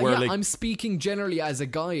 I'm speaking generally as a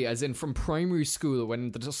guy, as in from primary school,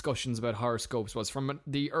 when the discussions about horoscopes was from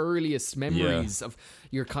the earliest memories of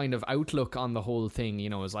your kind of outlook on the whole thing.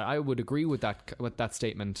 Is like, I would agree with that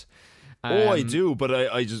statement. I do, but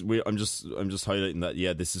I'm just highlighting that.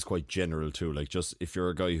 Yeah, this is quite general too. Like, just if you're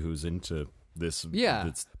a guy who's into this,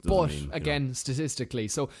 again, statistically,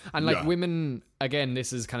 so, and like women, again,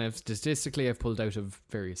 this is kind of statistically I've pulled out of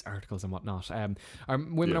various articles and whatnot.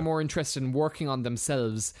 Women are more interested in working on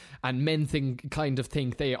themselves, and men think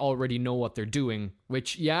they already know what they're doing,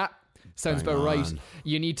 which sounds about right.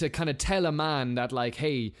 You need to kind of tell a man that, like,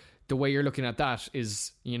 hey, the way you're looking at that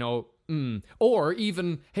is, or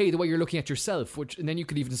even, hey, the way you're looking at yourself, and then you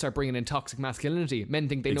could even start bringing in toxic masculinity. Men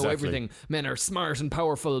think they know everything. Men are smart and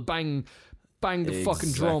powerful. Bang the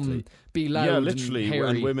fucking drum, be loud. Yeah, literally. And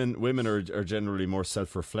hairy. And women are generally more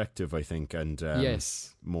self-reflective, I think, and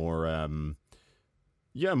more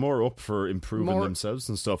up for improving themselves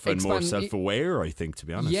and stuff, and more self-aware, I think, to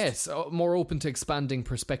be honest. Yes, more open to expanding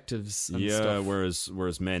perspectives and stuff.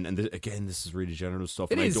 Whereas men, and again, this is really general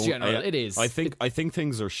stuff. It is general. It is. I think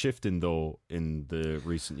things are shifting though in the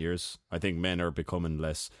recent years. I think men are becoming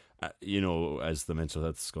less. As the mental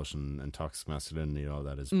health discussion and toxic masculinity,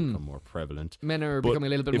 that has become more prevalent. Men are becoming a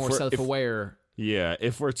little bit more self-aware.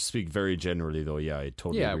 If we're to speak very generally, though, I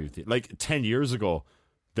totally agree with you. Like 10 years ago,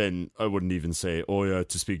 then I wouldn't even say, to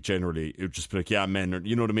speak generally. It would just be like, men are,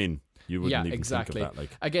 you know what I mean? You wouldn't even think of that.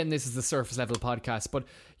 Like, again, this is the surface level podcast, but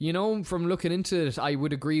from looking into it, I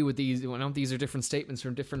would agree with these. These are different statements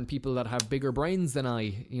from different people that have bigger brains than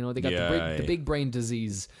I. They got the big brain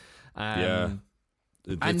disease.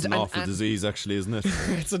 It's an awful disease, actually, isn't it?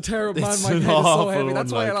 It's a terrible. It's my an head is so awful heavy. one,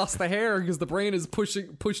 That's why I like- lost the hair, because the brain is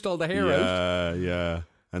pushed all the hair out. Yeah.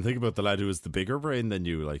 And think about the lad who has the bigger brain than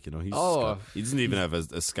you. Like, you know, he doesn't even have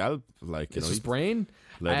a scalp. Like, you It's know, just brain.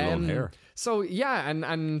 let alone hair. So yeah,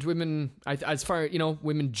 and women, as far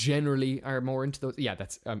women generally are more into those. Yeah,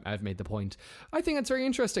 that's I've made the point. I think that's very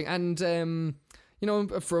interesting, and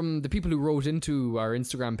from the people who wrote into our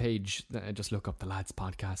Instagram page, just look up the Lads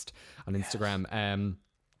Podcast on Instagram.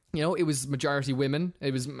 It was majority women.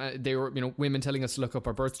 They were women telling us to look up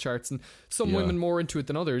our birth charts, and some women more into it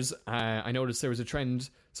than others. I noticed there was a trend.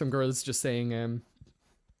 Some girls just saying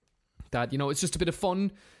that it's just a bit of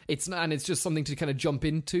fun. It's not, and it's just something to kind of jump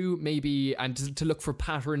into, maybe, and to look for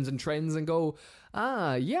patterns and trends and go,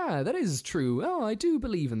 yeah, that is true. Oh, I do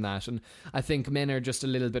believe in that. And I think men are just a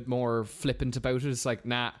little bit more flippant about it. It's like,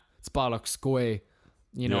 nah, it's bollocks, go away.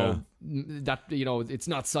 It's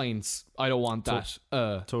not science. I don't want that.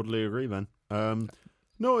 Totally agree, man.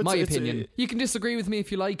 No, it's my opinion. You can disagree with me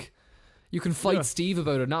if you like. You can fight Steve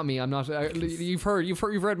about it, not me. I'm not. You've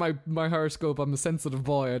read my horoscope. I'm a sensitive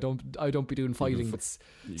boy. I don't be doing fighting, but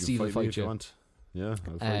Steve will fight if you want. Yeah,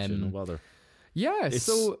 I'll fight you. No bother. Yeah,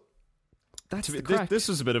 so that's the crack. This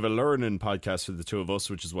was a bit of a learning podcast for the two of us,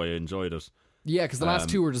 which is why I enjoyed it. Yeah, because the last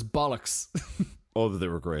two were just bollocks. Oh, they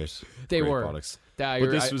were great. They were bollocks. But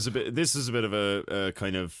this was a bit. This is a bit of a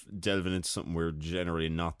kind of delving into something we're generally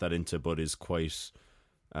not that into, but is quite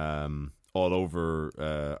all over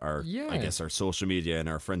I guess our social media and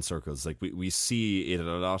our friend circles. Like we see it a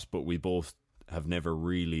lot, but we both have never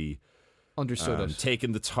really understood it.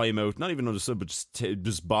 Taken the time out, not even understood, but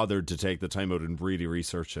just bothered to take the time out and really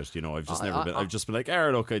research it. I've just I've just been like,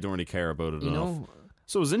 look, I don't really care about it enough.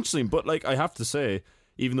 So it was interesting, but like I have to say,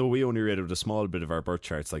 even though we only rated a small bit of our birth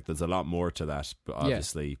charts, like there's a lot more to that. But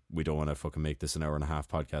obviously, we don't want to fucking make this an hour and a half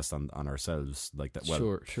podcast on ourselves like that.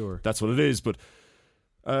 Well, sure, that's what it is. But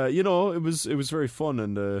it was very fun,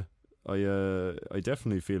 and I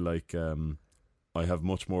definitely feel like I have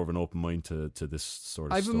much more of an open mind to this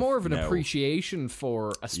sort of stuff. I have more of an now. Appreciation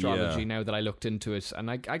for astrology now that I looked into it,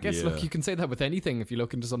 and I guess look, you can say that with anything if you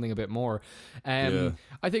look into something a bit more. I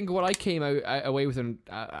think what I came away with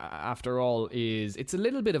after all is it's a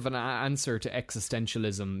little bit of an answer to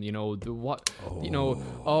existentialism.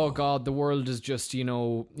 Oh God, the world is just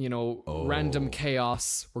random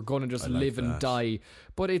chaos. We're going to just live and die.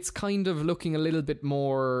 But it's kind of looking a little bit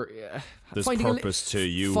more. There's purpose to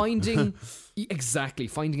you. Finding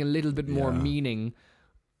a little bit more meaning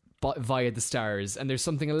via the stars, and there's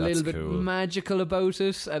something a little bit magical about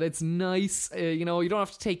it, and it's nice. You don't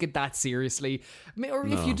have to take it that seriously, or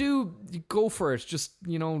if you do, go for it. Just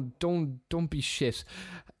don't be shit.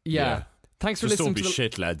 Yeah. Thanks for listening. Don't be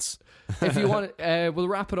shit, lads. If you want, we'll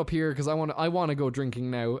wrap it up here because I want to go drinking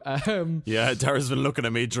now. Dara's been looking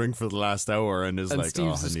at me drink for the last hour and is like,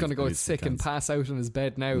 Steve's just going to go sick and pass out in his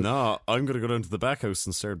bed now. No, I'm going to go down to the back house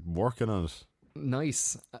and start working on it.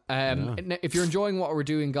 Nice. If you're enjoying what we're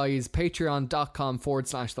doing, guys,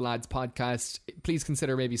 patreon.com/the Lads Podcast. Please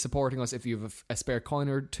consider maybe supporting us if you have a spare coin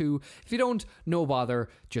or two. If you don't, no bother.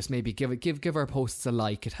 Just maybe give our posts a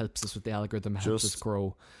like. It helps us with the algorithm, helps us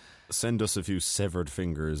grow. Send us a few severed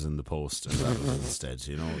fingers in the post instead.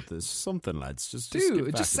 There's something, lads. Just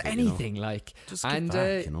anything, like. Just give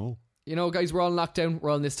back, guys, we're all in lockdown.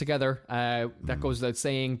 We're all in this together. That goes without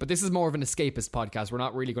saying. But this is more of an escapist podcast. We're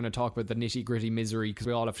not really going to talk about the nitty gritty misery because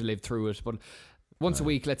we all have to live through it. But once a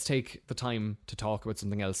week, let's take the time to talk about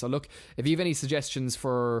something else. So look, if you have any suggestions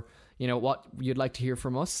for what you'd like to hear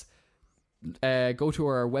from us, go to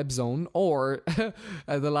our web zone or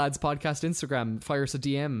the Lads Podcast Instagram. Fire us a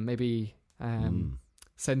DM. Maybe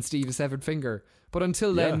send Steve a severed finger. But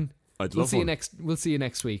until then, we'll see you next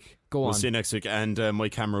week. We'll see you next week, and my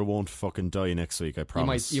camera won't fucking die next week. I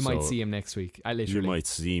promise. You might see him next week. You might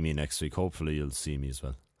see me next week. Hopefully, you'll see me as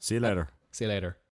well. See you later. See you later.